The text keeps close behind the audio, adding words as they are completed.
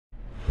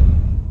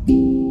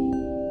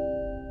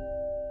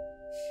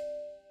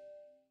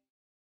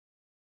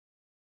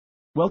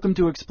Welcome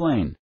to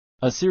Explain,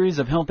 a series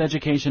of health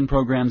education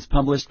programs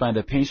published by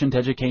the Patient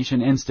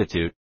Education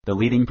Institute, the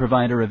leading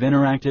provider of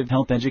interactive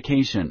health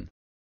education.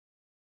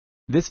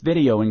 This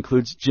video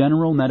includes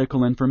general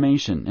medical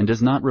information and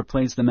does not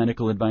replace the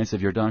medical advice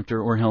of your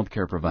doctor or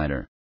healthcare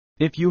provider.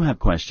 If you have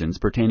questions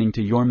pertaining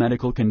to your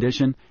medical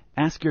condition,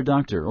 ask your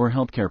doctor or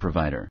healthcare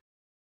provider.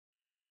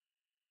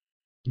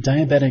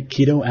 Diabetic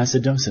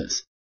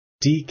Ketoacidosis,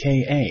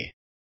 DKA.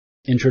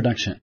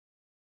 Introduction.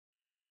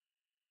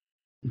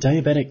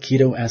 Diabetic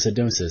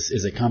ketoacidosis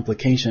is a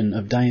complication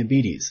of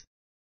diabetes.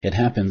 It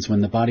happens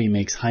when the body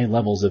makes high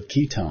levels of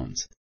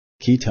ketones.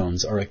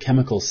 Ketones are a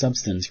chemical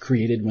substance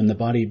created when the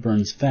body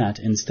burns fat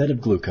instead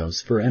of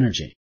glucose for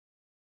energy.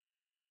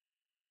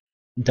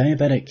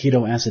 Diabetic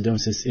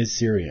ketoacidosis is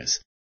serious.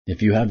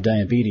 If you have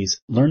diabetes,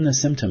 learn the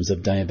symptoms of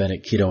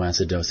diabetic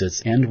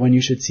ketoacidosis and when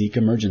you should seek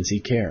emergency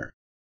care.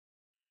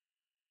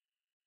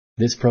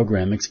 This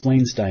program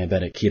explains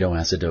diabetic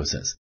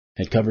ketoacidosis.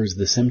 It covers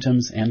the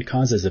symptoms and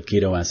causes of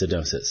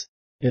ketoacidosis.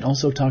 It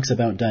also talks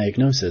about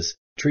diagnosis,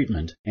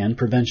 treatment, and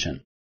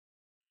prevention.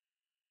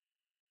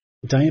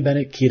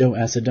 Diabetic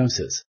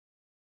ketoacidosis.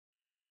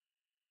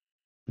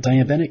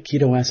 Diabetic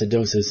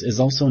ketoacidosis is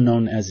also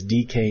known as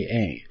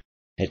DKA.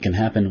 It can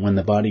happen when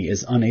the body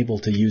is unable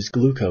to use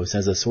glucose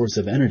as a source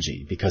of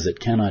energy because it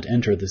cannot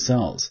enter the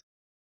cells.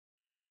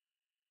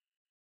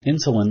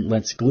 Insulin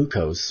lets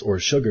glucose or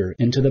sugar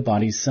into the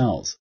body's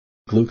cells.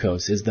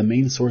 Glucose is the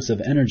main source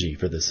of energy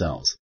for the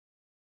cells.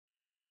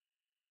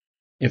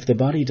 If the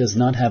body does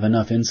not have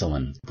enough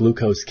insulin,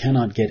 glucose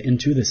cannot get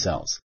into the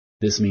cells.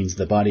 This means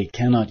the body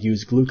cannot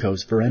use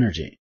glucose for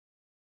energy.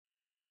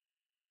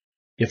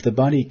 If the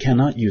body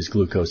cannot use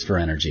glucose for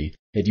energy,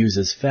 it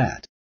uses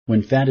fat.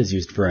 When fat is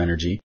used for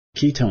energy,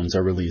 ketones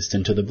are released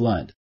into the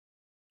blood.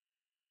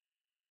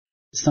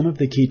 Some of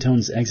the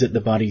ketones exit the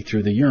body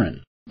through the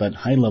urine, but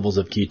high levels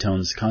of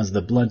ketones cause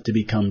the blood to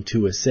become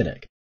too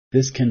acidic.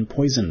 This can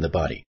poison the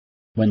body.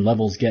 When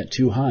levels get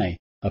too high,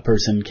 a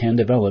person can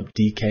develop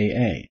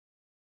DKA.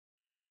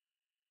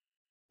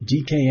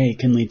 DKA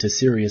can lead to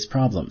serious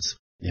problems.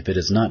 If it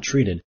is not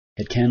treated,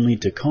 it can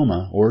lead to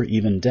coma or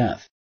even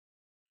death.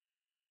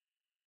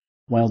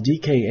 While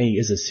DKA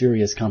is a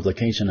serious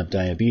complication of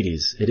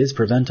diabetes, it is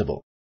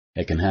preventable.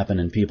 It can happen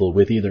in people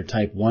with either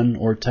type 1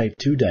 or type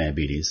 2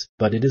 diabetes,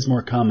 but it is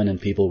more common in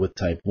people with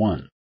type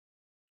 1.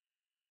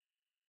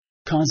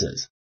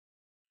 Causes.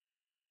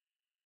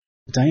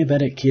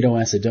 Diabetic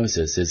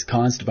ketoacidosis is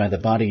caused by the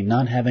body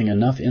not having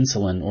enough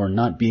insulin or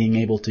not being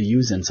able to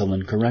use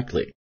insulin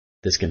correctly.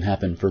 This can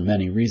happen for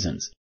many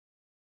reasons.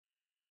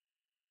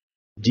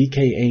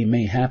 DKA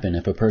may happen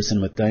if a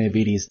person with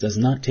diabetes does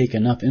not take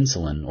enough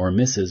insulin or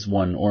misses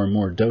one or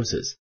more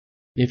doses.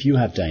 If you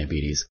have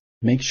diabetes,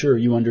 make sure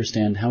you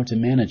understand how to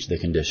manage the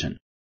condition.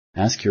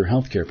 Ask your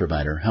healthcare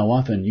provider how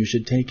often you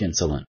should take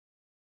insulin.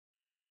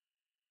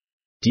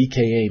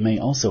 DKA may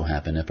also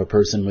happen if a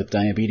person with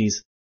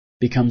diabetes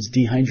becomes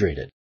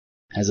dehydrated,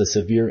 has a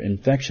severe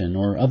infection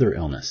or other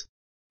illness,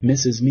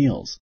 misses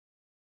meals.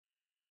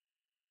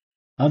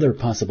 Other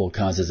possible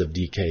causes of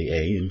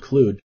DKA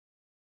include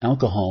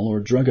alcohol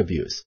or drug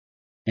abuse,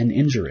 an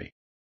injury,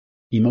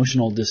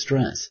 emotional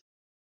distress,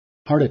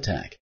 heart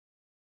attack,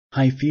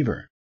 high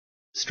fever,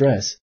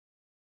 stress,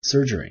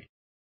 surgery.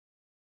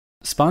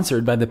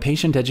 Sponsored by the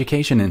Patient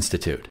Education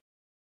Institute.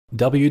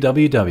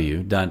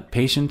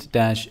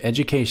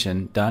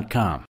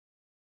 www.patient-education.com.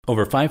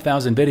 Over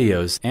 5,000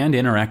 videos and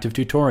interactive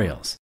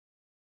tutorials.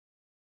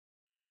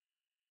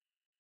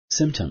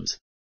 Symptoms.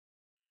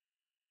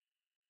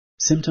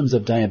 Symptoms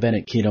of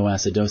diabetic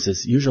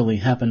ketoacidosis usually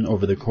happen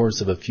over the course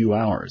of a few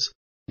hours.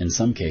 In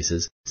some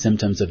cases,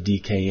 symptoms of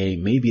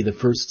DKA may be the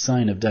first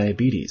sign of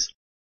diabetes.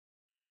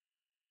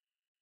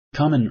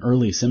 Common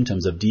early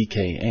symptoms of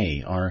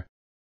DKA are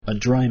a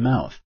dry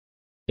mouth,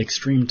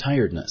 extreme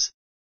tiredness,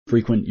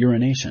 frequent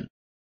urination,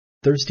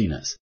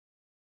 thirstiness.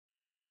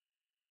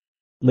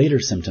 Later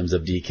symptoms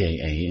of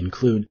DKA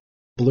include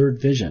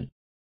blurred vision,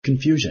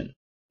 confusion,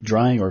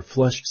 dry or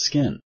flushed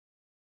skin,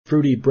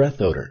 fruity breath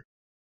odor,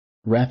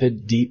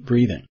 rapid deep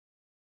breathing,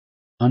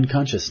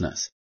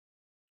 unconsciousness.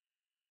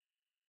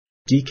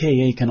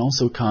 DKA can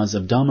also cause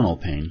abdominal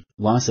pain,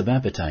 loss of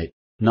appetite,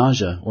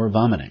 nausea, or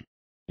vomiting.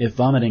 If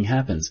vomiting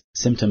happens,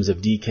 symptoms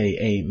of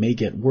DKA may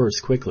get worse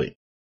quickly.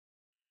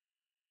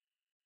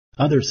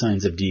 Other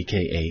signs of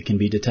DKA can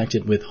be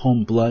detected with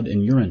home blood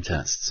and urine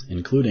tests,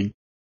 including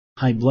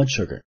high blood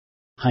sugar,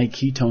 high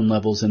ketone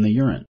levels in the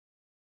urine.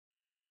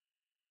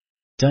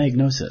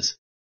 Diagnosis.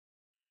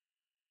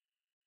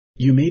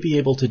 You may be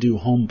able to do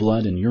home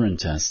blood and urine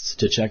tests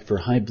to check for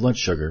high blood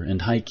sugar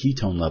and high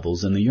ketone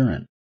levels in the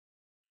urine.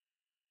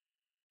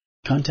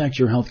 Contact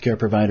your healthcare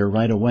provider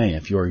right away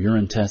if your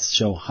urine tests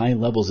show high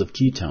levels of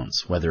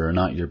ketones, whether or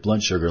not your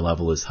blood sugar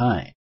level is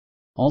high.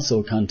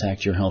 Also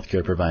contact your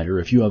healthcare provider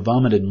if you have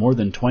vomited more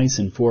than twice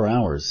in 4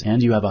 hours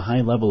and you have a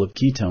high level of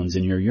ketones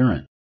in your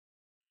urine.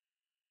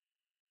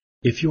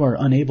 If you are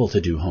unable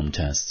to do home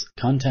tests,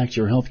 contact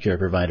your healthcare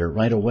provider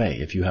right away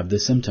if you have the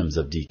symptoms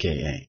of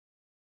DKA.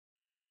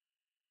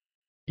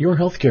 Your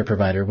healthcare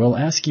provider will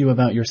ask you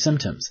about your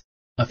symptoms.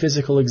 A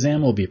physical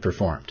exam will be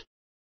performed.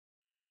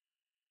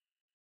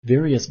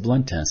 Various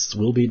blood tests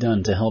will be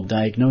done to help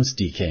diagnose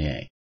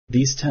DKA.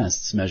 These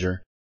tests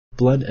measure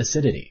blood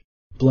acidity,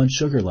 blood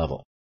sugar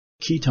level,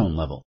 ketone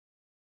level.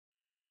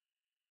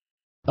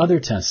 Other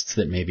tests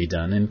that may be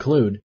done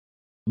include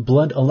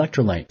blood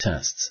electrolyte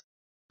tests,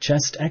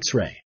 chest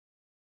X-ray,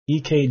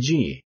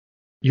 EKG,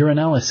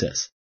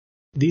 urinalysis.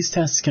 These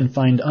tests can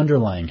find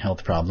underlying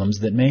health problems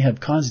that may have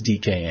caused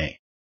DKA.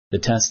 The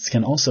tests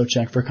can also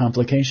check for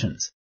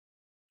complications.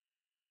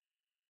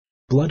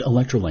 Blood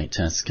electrolyte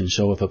tests can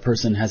show if a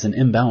person has an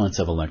imbalance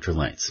of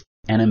electrolytes.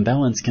 An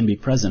imbalance can be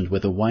present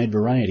with a wide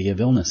variety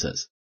of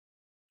illnesses.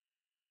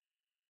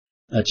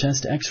 A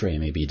chest X-ray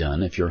may be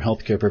done if your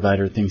healthcare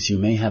provider thinks you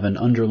may have an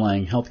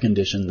underlying health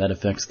condition that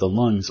affects the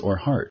lungs or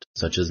heart,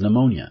 such as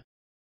pneumonia.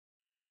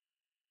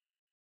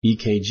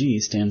 EKG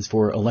stands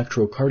for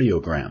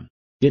electrocardiogram.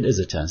 It is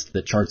a test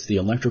that charts the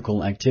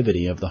electrical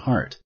activity of the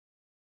heart.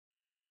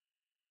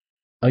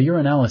 A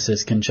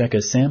urinalysis can check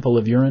a sample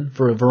of urine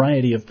for a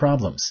variety of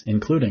problems,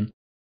 including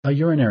a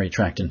urinary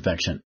tract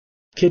infection,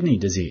 kidney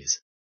disease,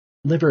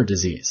 liver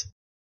disease.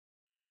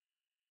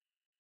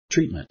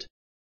 Treatment.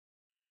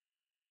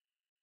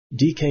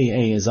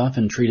 DKA is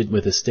often treated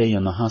with a stay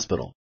in the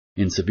hospital.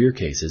 In severe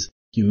cases,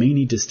 you may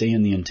need to stay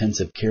in the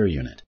intensive care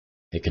unit.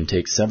 It can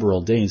take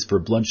several days for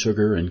blood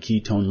sugar and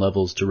ketone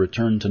levels to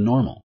return to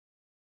normal.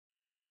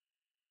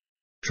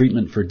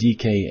 Treatment for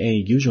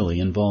DKA usually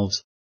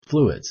involves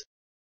fluids,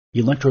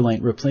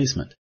 electrolyte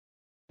replacement,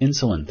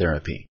 insulin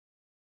therapy.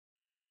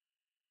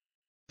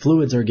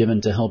 Fluids are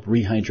given to help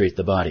rehydrate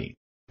the body.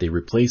 They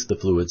replace the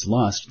fluids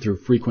lost through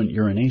frequent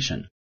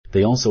urination.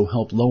 They also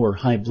help lower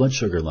high blood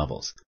sugar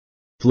levels.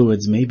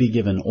 Fluids may be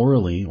given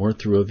orally or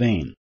through a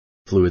vein.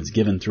 Fluids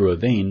given through a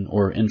vein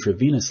or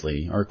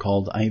intravenously are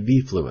called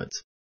IV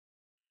fluids.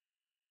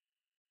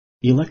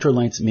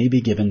 Electrolytes may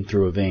be given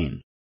through a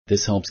vein.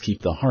 This helps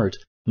keep the heart,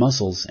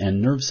 muscles,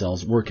 and nerve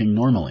cells working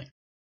normally.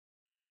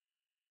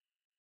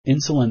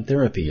 Insulin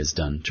therapy is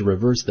done to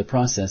reverse the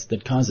process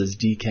that causes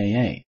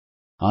DKA.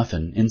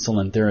 Often,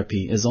 insulin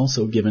therapy is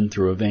also given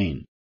through a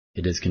vein.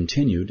 It is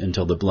continued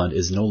until the blood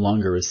is no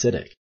longer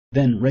acidic.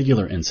 Then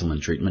regular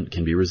insulin treatment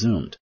can be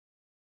resumed.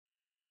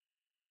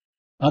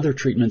 Other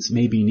treatments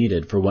may be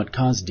needed for what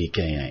caused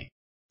DKA.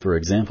 For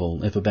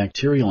example, if a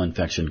bacterial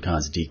infection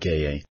caused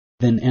DKA,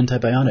 then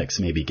antibiotics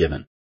may be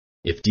given.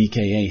 If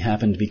DKA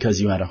happened because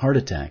you had a heart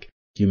attack,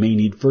 you may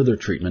need further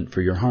treatment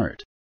for your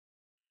heart.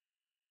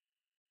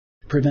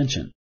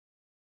 Prevention.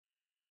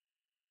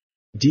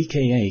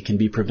 DKA can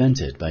be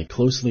prevented by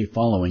closely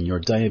following your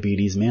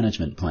diabetes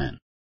management plan.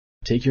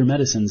 Take your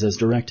medicines as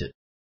directed.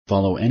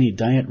 Follow any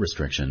diet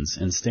restrictions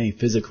and stay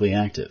physically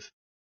active.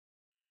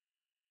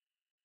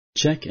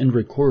 Check and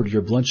record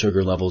your blood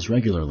sugar levels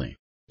regularly.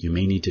 You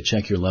may need to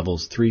check your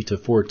levels 3 to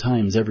 4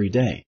 times every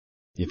day.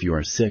 If you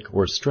are sick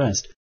or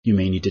stressed, you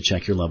may need to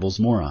check your levels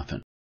more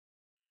often.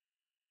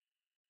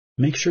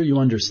 Make sure you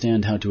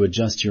understand how to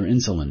adjust your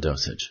insulin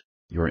dosage.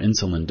 Your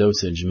insulin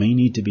dosage may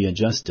need to be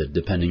adjusted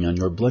depending on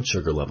your blood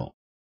sugar level.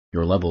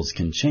 Your levels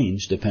can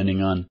change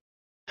depending on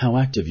how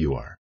active you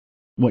are,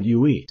 what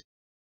you eat,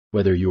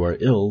 whether you are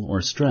ill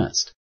or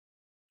stressed.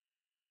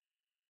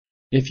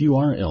 If you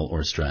are ill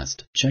or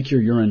stressed, check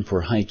your urine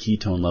for high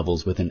ketone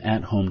levels with an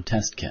at-home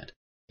test kit.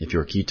 If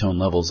your ketone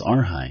levels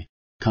are high,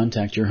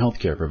 contact your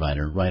healthcare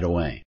provider right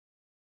away.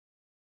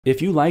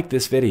 If you like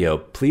this video,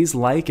 please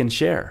like and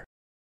share.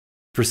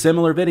 For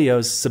similar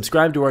videos,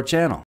 subscribe to our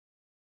channel.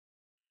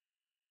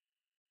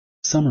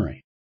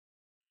 Summary.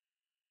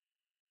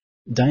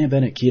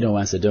 Diabetic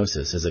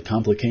ketoacidosis is a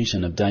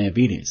complication of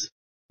diabetes.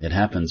 It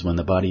happens when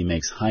the body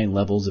makes high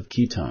levels of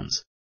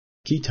ketones.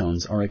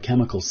 Ketones are a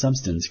chemical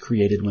substance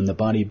created when the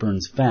body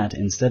burns fat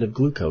instead of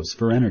glucose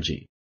for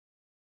energy.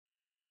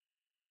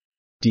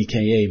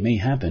 DKA may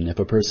happen if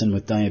a person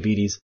with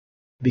diabetes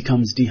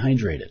becomes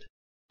dehydrated,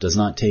 does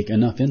not take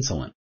enough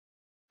insulin,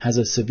 has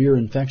a severe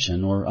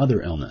infection or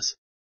other illness,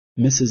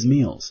 misses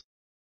meals.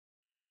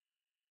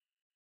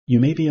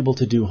 You may be able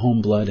to do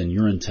home blood and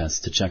urine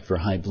tests to check for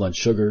high blood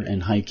sugar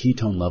and high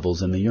ketone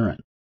levels in the urine.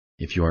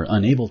 If you are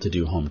unable to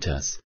do home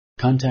tests,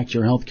 contact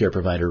your healthcare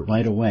provider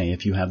right away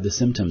if you have the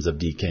symptoms of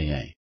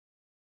DKA.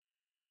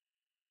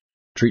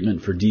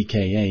 Treatment for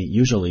DKA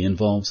usually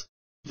involves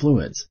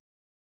fluids,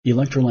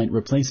 electrolyte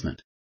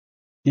replacement,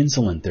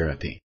 insulin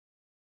therapy.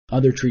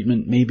 Other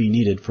treatment may be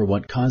needed for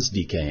what caused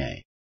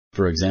DKA.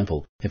 For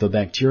example, if a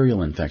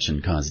bacterial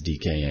infection caused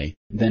DKA,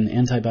 then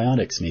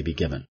antibiotics may be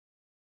given.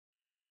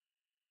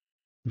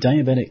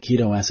 Diabetic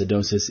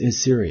ketoacidosis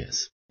is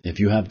serious. If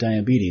you have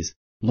diabetes,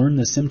 learn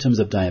the symptoms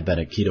of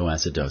diabetic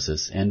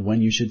ketoacidosis and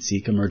when you should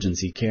seek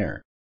emergency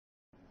care.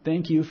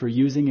 Thank you for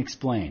using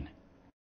Explain.